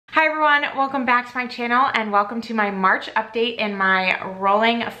everyone, welcome back to my channel and welcome to my March update in my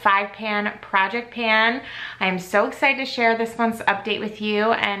rolling 5-pan project pan. I am so excited to share this month's update with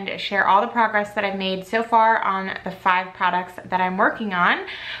you and share all the progress that I've made so far on the 5 products that I'm working on.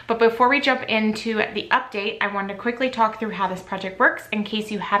 But before we jump into the update, I wanted to quickly talk through how this project works in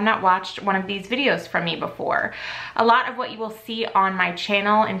case you have not watched one of these videos from me before. A lot of what you will see on my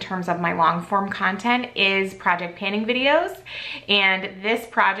channel in terms of my long form content is project panning videos, and this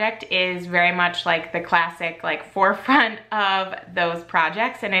project is very much like the classic forefront of those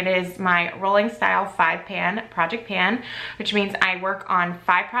projects, and it is my rolling style 5-pan project pan, which means I work on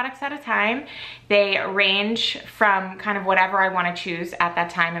 5 products at a time. They range from kind of whatever I want to choose at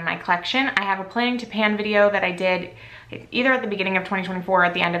that time in my collection. I have a planning to pan video that I did either at the beginning of 2024 or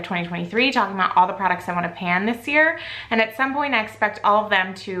at the end of 2023, talking about all the products I want to pan this year. And at some point I expect all of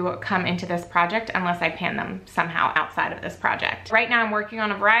them to come into this project unless I pan them somehow outside of this project. Right now I'm working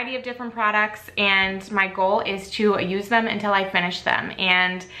on a variety of different products and my goal is to use them until I finish them.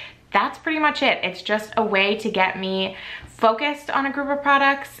 And that's pretty much it. It's just a way to get me focused on a group of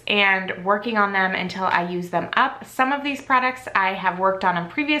products and working on them until I use them up. Some of these products I have worked on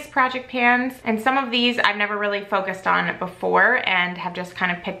previous project pans, and some of these I've never really focused on before and have just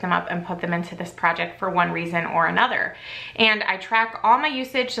kind of picked them up and put them into this project for one reason or another. And I track all my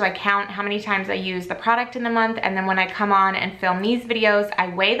usage, so I count how many times I use the product in the month, and then when I come on and film these videos, I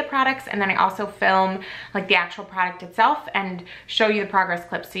weigh the products, and then I also film like the actual product itself and show you the progress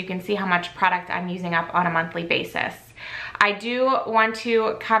clips so you can see how much product I'm using up on a monthly basis. I do want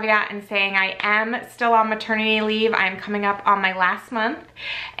to caveat in saying I am still on maternity leave. I'm coming up on my last month,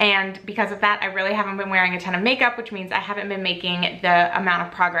 and because of that I really haven't been wearing a ton of makeup, which means I haven't been making the amount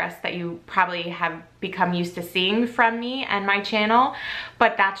of progress that you probably have become used to seeing from me and my channel.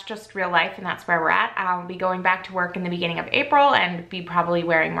 But that's just real life and that's where we're at. I'll be going back to work in the beginning of April and be probably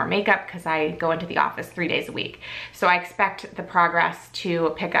wearing more makeup because I go into the office 3 days a week. So I expect the progress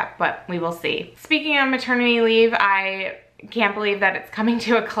to pick up, but we will see. Speaking of maternity leave, I can't believe that it's coming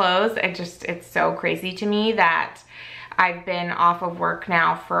to a close. It's so crazy to me that I've been off of work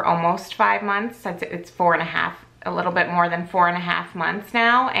now for almost 5 months. It's 4.5, a little bit more than 4.5 months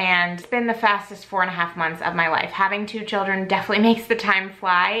now, and it's been the fastest 4.5 months of my life. Having 2 children definitely makes the time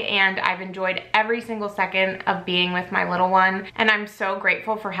fly, and I've enjoyed every single second of being with my little one, and I'm so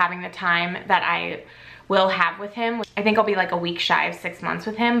grateful for having the time that I will have with him. I think I'll be like a week shy of 6 months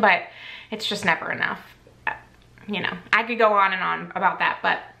with him, but it's just never enough. You know, I could go on and on about that,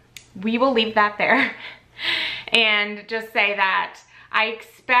 but we will leave that there and just say that I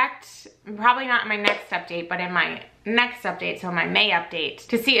expect, probably not in my next update, but in my next update, so my May update,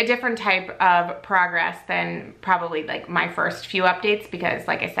 to see a different type of progress than probably like my first few updates, because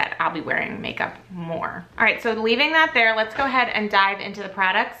like I said, I'll be wearing makeup more. All right, so leaving that there, let's go ahead and dive into the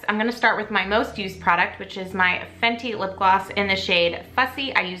products. I'm gonna start with my most used product, which is my Fenty lip gloss in the shade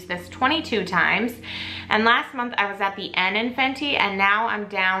Fussy. I used this 22 times, and last month I was at the N in Fenty, and now I'm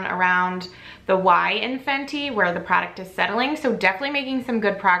down around the Y in Fenty where the product is settling, so definitely making some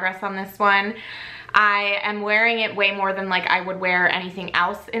good progress on this one. I am wearing it way more than like I would wear anything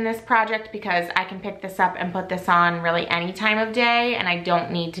else in this project because I can pick this up and put this on really any time of day, and I don't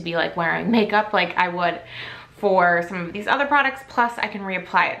need to be like wearing makeup like I would for some of these other products, plus I can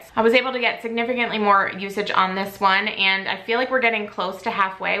reapply it. I was able to get significantly more usage on this one, and I feel like we're getting close to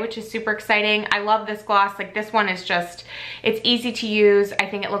halfway, which is super exciting. I love this gloss. Like, this one is just, it's easy to use. I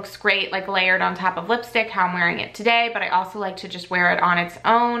think it looks great like layered on top of lipstick, how I'm wearing it today, but I also like to just wear it on its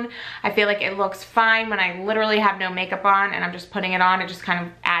own. I feel like it looks fine when I literally have no makeup on and I'm just putting it on. It just kind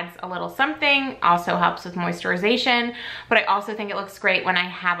of adds a little something, also helps with moisturization, but I also think it looks great when I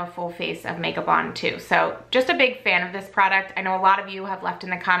have a full face of makeup on too. So just a big fan of this product. I know a lot of you have left in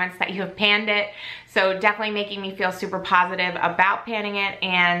the comments that you have panned it, so definitely making me feel super positive about panning it,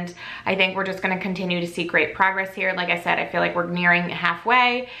 and I think we're just going to continue to see great progress here. Like I said, I feel like we're nearing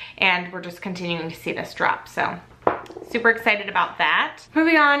halfway and we're just continuing to see this drop, so super excited about that.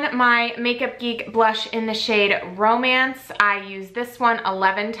 Moving on, my Makeup Geek blush in the shade Romance. I used this one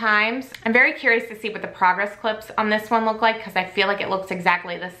 11 times. I'm very curious to see what the progress clips on this one look like because I feel like it looks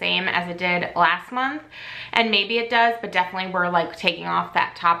exactly the same as it did last month. And maybe it does, but definitely we're like taking off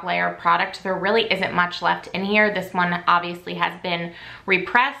that top layer of product. There really isn't much left in here. This one obviously has been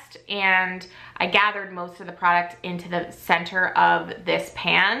repressed, and I gathered most of the product into the center of this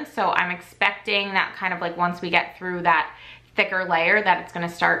pan. So I'm expecting that kind of like once we get through that thicker layer that it's gonna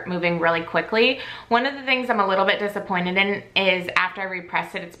start moving really quickly. One of the things I'm a little bit disappointed in is after I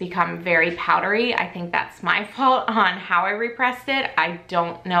repress it, it's become very powdery. I think that's my fault on how I repressed it. I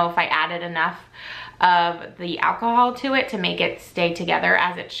don't know if I added enough of the alcohol to it to make it stay together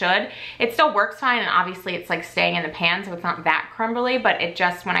as it should. It still works fine, and obviously it's like staying in the pan, so it's not that crumbly, but it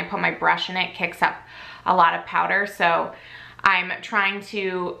just, when I put my brush in it, kicks up a lot of powder. So I'm trying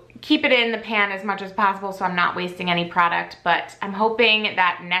to keep it in the pan as much as possible so I'm not wasting any product, but I'm hoping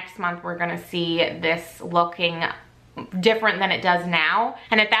that next month we're gonna see this looking different than it does now.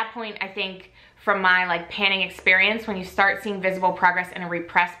 And at that point, I think from my like panning experience, when you start seeing visible progress in a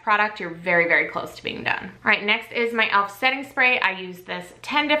repressed product, you're very, very close to being done. All right, next is my e.l.f. setting spray. I used this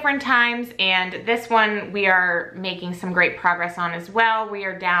 10 different times, and this one we are making some great progress on as well. We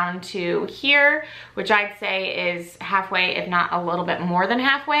are down to here, which I'd say is halfway, if not a little bit more than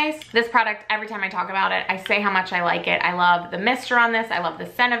halfway. This product, every time I talk about it, I say how much I like it. I love the mister on this. I love the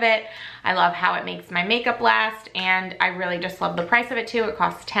scent of it. I love how it makes my makeup last, and I really just love the price of it too. It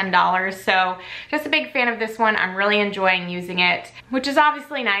costs $10, so just a big fan of this one. I'm really enjoying using it, which is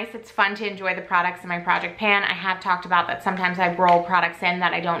obviously nice. It's fun to enjoy the products in my project pan. I have talked about that sometimes I roll products in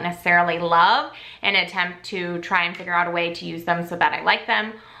that I don't necessarily love in an attempt to try and figure out a way to use them so that I like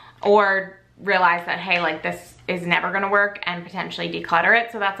them, or realize that, hey, like this is never gonna work, and potentially declutter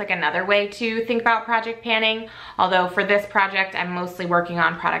it. So that's like another way to think about project panning. Although for this project, I'm mostly working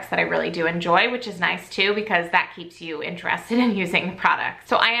on products that I really do enjoy, which is nice too, because that keeps you interested in using the product.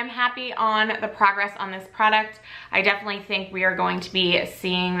 So I am happy on the progress on this product. I definitely think we are going to be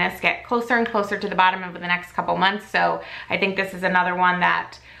seeing this get closer and closer to the bottom over the next couple months. So I think this is another one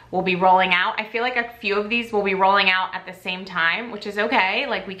that will be rolling out. I feel like a few of these will be rolling out at the same time, which is okay.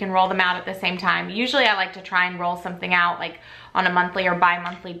 Like we can roll them out at the same time. Usually I like to try and roll something out like on a monthly or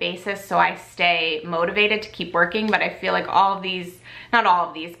bi-monthly basis so I stay motivated to keep working, but I feel like all of these, not all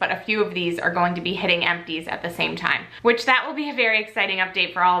of these, but a few of these are going to be hitting empties at the same time, which that will be a very exciting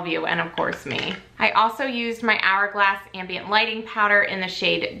update for all of you, and of course me. I also used my Hourglass Ambient Lighting Powder in the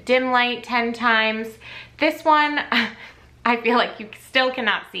shade Dim Light 10 times. This one, I feel like you still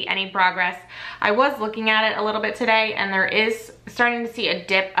cannot see any progress. I was looking at it a little bit today, and there is starting to see a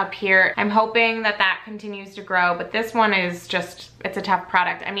dip up here. I'm hoping that that continues to grow, but this one is just, it's a tough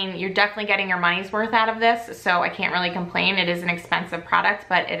product. I mean, you're definitely getting your money's worth out of this, so I can't really complain. It is an expensive product,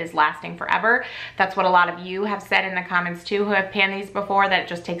 but it is lasting forever. That's what a lot of you have said in the comments too, who have panned these before, that it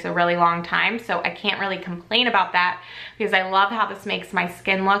just takes a really long time. So I can't really complain about that, because I love how this makes my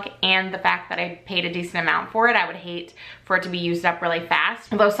skin look, and the fact that I paid a decent amount for it. I would hate for it to be used up really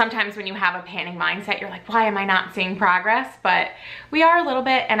fast. Although sometimes when you have a panning mindset, you're like, why am I not seeing progress? But we are a little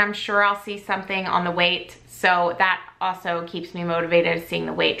bit, and I'm sure I'll see something on the weight. So that also keeps me motivated, seeing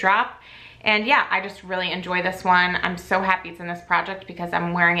the weight drop. And yeah, I just really enjoy this one. I'm so happy it's in this project because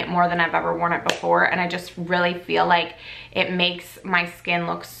I'm wearing it more than I've ever worn it before. And I just really feel like it makes my skin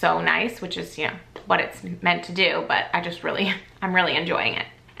look so nice, which is, you know, what it's meant to do. But I just really, I'm really enjoying it.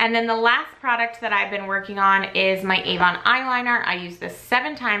 And then the last product that I've been working on is my Avon eyeliner. I used this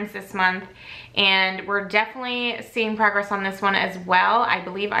 7 times this month, and we're definitely seeing progress on this one as well. I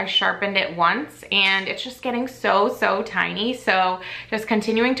believe I sharpened it once, and it's just getting so tiny. So just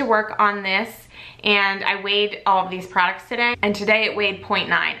continuing to work on this. And I weighed all of these products today, and today it weighed 0.9.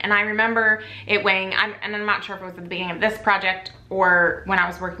 And I remember it weighing, and I'm not sure if it was at the beginning of this project or when I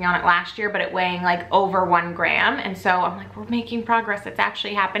was working on it last year, but it weighing like over 1 gram. And so I'm like, we're making progress. It's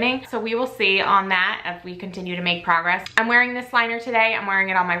actually happening. So we will see on that if we continue to make progress. I'm wearing this liner today. I'm wearing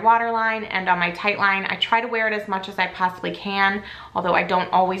it on my waterline and on my tight line. I try to wear it as much as I possibly can, although I don't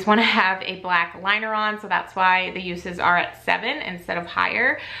always want to have a black liner on. So that's why the uses are at 7 instead of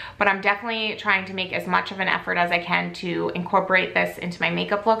higher. But I'm definitely trying to make as much of an effort as I can to incorporate this into my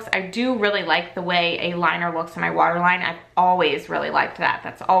makeup looks. I do really like the way a liner looks in my waterline. I've always really liked that.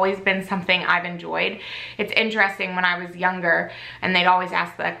 That's always been something I've enjoyed. It's interesting, when I was younger and they'd always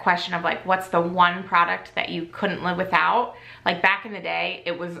ask the question of like, what's the one product that you couldn't live without? Like back in the day,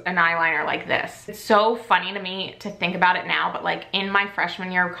 it was an eyeliner like this. It's so funny to me to think about it now, but like in my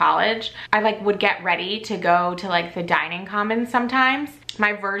freshman year of college, I like would get ready to go to like the dining commons sometimes.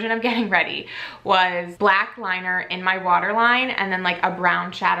 My version of getting ready was black liner in my waterline and then like a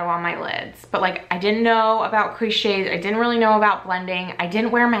brown shadow on my lids. But like I didn't know about crease shades. I didn't really know about blending. I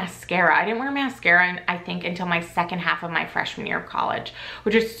didn't wear mascara. I didn't wear mascara, I think, until my second half of my freshman year of college,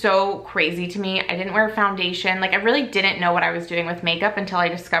 which is so crazy to me. I didn't wear foundation. Like I really didn't know what I was doing with makeup until I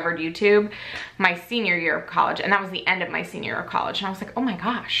discovered YouTube my senior year of college. And that was the end of my senior year of college. And I was like, oh my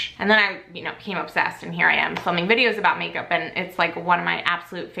gosh. And then I, you know, became obsessed, and here I am filming videos about makeup, and it's like one of my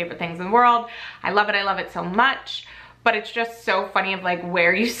absolute favorite things in the world. I love it so much. But it's just so funny of like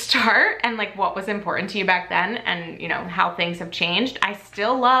where you start and like what was important to you back then, and you know how things have changed. I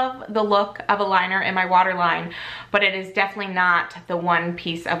still love the look of a liner in my waterline, but it is definitely not the one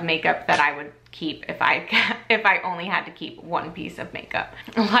piece of makeup that I would keep if I only had to keep one piece of makeup.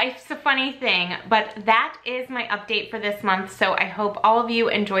 Life's a funny thing, but that is my update for this month. So I hope all of you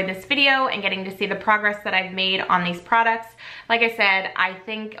enjoyed this video and getting to see the progress that I've made on these products. Like I said, I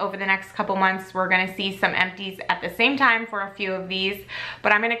think over the next couple months, we're gonna see some empties at the same time for a few of these,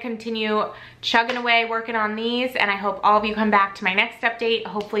 but I'm gonna continue chugging away, working on these, and I hope all of you come back to my next update.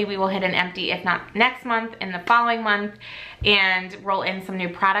 Hopefully we will hit an empty, if not next month, in the following month, and roll in some new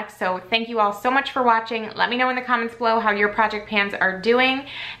products. So thank you all so much for watching. Let me know in the comments below how your project pans are doing,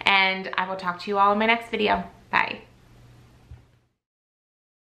 and I will talk to you all in my next video. Bye.